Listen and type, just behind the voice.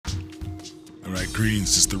Alright,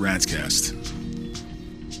 greetings, this is the Rantscast.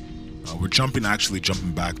 We're jumping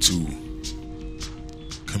back to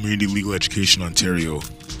Community Legal Education Ontario.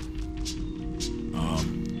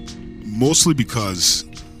 Mostly because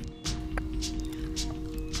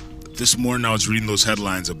this morning I was reading those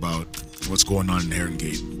headlines about what's going on in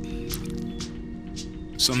Herongate.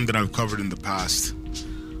 Something that I've covered in the past,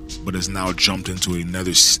 but has now jumped into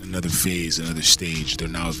another phase, another stage. They're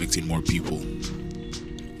now evicting more people.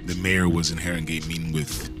 The mayor was in Herongate meeting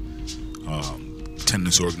with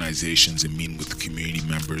tenants organizations and meeting with the community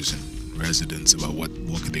members and residents about what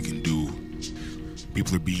they can do.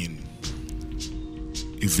 People are being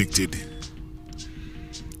evicted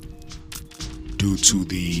due to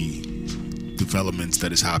the developments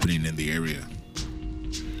that is happening in the area.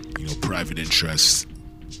 You know, private interests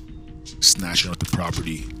snatching out the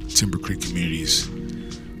property, Timber Creek communities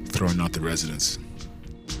throwing out the residents.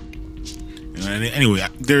 And anyway,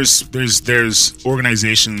 there's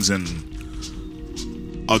organizations and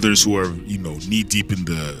others who are, knee deep in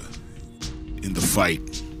the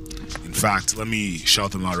fight. In fact, let me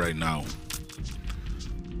shout them out right now.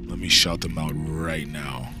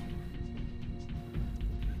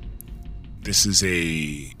 This is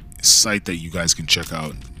a site that you guys can check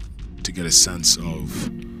out to get a sense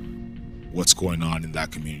of what's going on in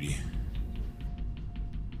that community.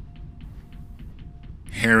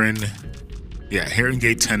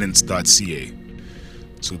 HerongateTenants.ca.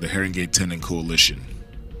 So the Herongate Tenant Coalition.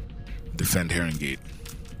 Defend Herongate.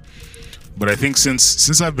 But I think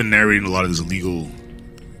since I've been narrating a lot of this legal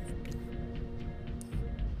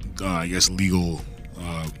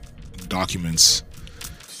documents,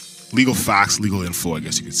 legal facts, legal info, I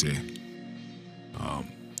guess you could say,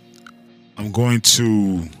 I'm going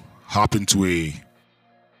to hop into a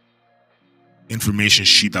information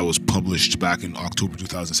sheet that was published back in October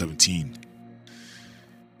 2017.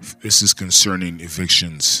 This is concerning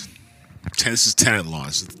evictions. This is tenant law.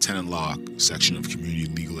 This is the tenant law section of Community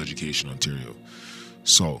Legal Education Ontario.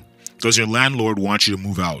 So, does your landlord want you to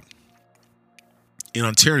move out? In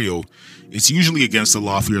Ontario, it's usually against the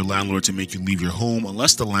law for your landlord to make you leave your home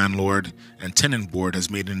unless the landlord and tenant board has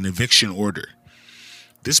made an eviction order.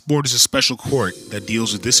 This board is a special court that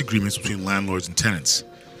deals with disagreements between landlords and tenants.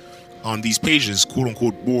 On these pages,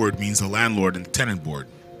 quote-unquote board means the landlord and the tenant board.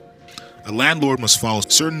 A landlord must follow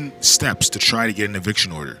certain steps to try to get an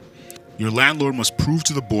eviction order. Your landlord must prove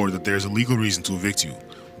to the board that there is a legal reason to evict you.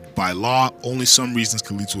 By law, only some reasons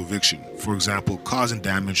can lead to eviction. For example, causing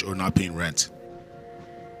damage or not paying rent.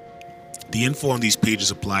 The info on these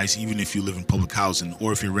pages applies even if you live in public housing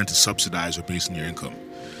or if your rent is subsidized or based on your income.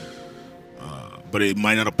 But it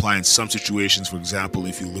might not apply in some situations. For example,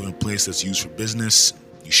 if you live in a place that's used for business,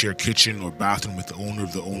 you share a kitchen or bathroom with the owner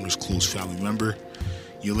of the owner's close family member,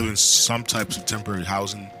 you live in some types of temporary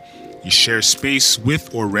housing, you share space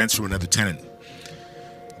with or rent from another tenant.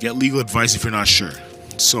 Get legal advice if you're not sure.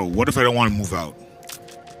 So, what if I don't want to move out?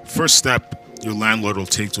 First step your landlord will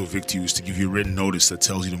take to evict you is to give you a written notice that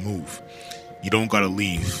tells you to move. You don't gotta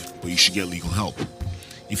leave, but you should get legal help.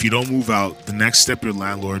 If you don't move out, the next step your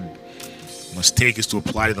landlord must take is to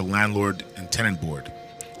apply to the landlord and tenant board.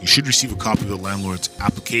 You should receive a copy of the landlord's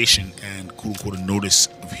application and quote-unquote a notice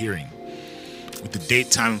of hearing with the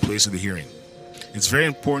date, time, and place of the hearing. It's very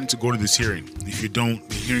important to go to this hearing. If you don't,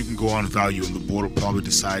 the hearing can go on without you and the board will probably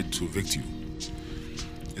decide to evict you.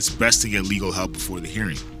 It's best to get legal help before the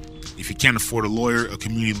hearing. If you can't afford a lawyer, a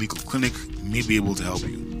community legal clinic may be able to help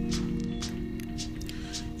you.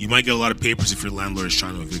 You might get a lot of papers if your landlord is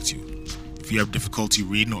trying to evict you. If you have difficulty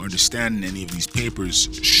reading or understanding any of these papers,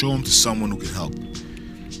 show them to someone who can help.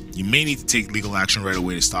 You may need to take legal action right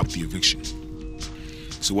away to stop the eviction.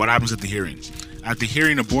 So what happens at the hearing? At the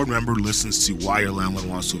hearing, a board member listens to why your landlord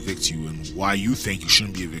wants to evict you and why you think you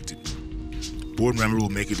shouldn't be evicted. The board member will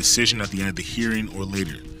make a decision at the end of the hearing or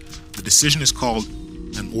later. The decision is called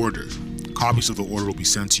an order. Copies of the order will be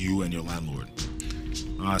sent to you and your landlord.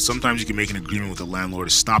 Sometimes you can make an agreement with the landlord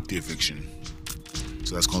to stop the eviction.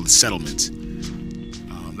 So that's called a settlement.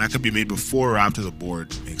 That could be made before or after the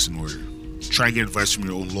board makes an order. Try and get advice from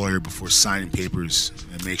your own lawyer before signing papers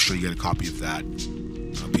and make sure you get a copy of that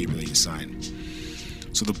paper that you sign.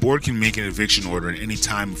 So the board can make an eviction order at any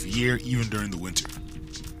time of year, even during the winter.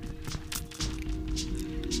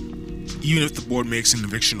 Even if the board makes an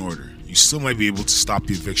eviction order, you still might be able to stop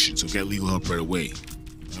the eviction, so get legal help right away.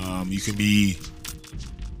 You can be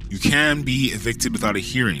evicted without a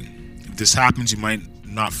hearing. If this happens, you might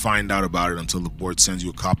not find out about it until the board sends you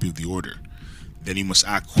a copy of the order. Then you must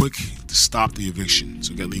act quick to stop the eviction,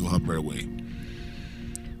 so get legal help right away.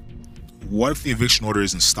 What if the eviction order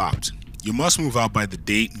isn't stopped? You must move out by the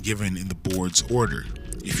date given in the board's order.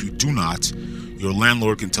 If you do not, your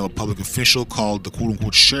landlord can tell a public official called the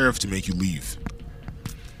quote-unquote sheriff to make you leave.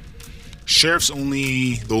 Sheriff's the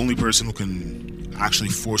only person who can actually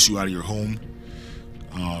force you out of your home.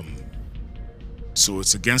 So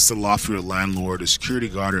it's against the law for your landlord, a security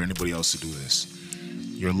guard, or anybody else to do this.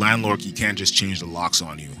 Your landlord, you can't just change the locks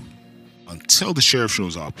on you until the sheriff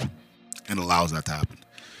shows up and allows that to happen.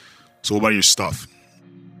 So what about your stuff?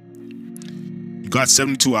 You got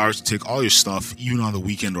 72 hours to take all your stuff, even on the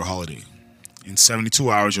weekend or holiday. In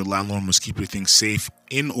 72 hours, your landlord must keep your things safe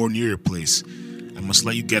in or near your place and must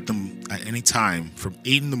let you get them at any time from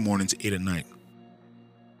 8 in the morning to 8 at night.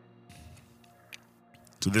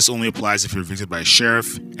 So this only applies if you're evicted by a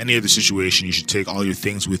sheriff. Any other situation, you should take all your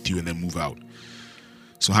things with you and then move out.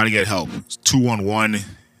 So how to get help? It's 211.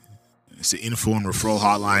 It's the info and referral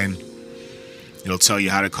hotline. It'll tell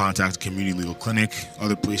you how to contact a community legal clinic,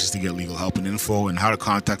 other places to get legal help and info, and how to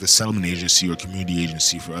contact a settlement agency or community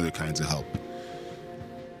agency for other kinds of help.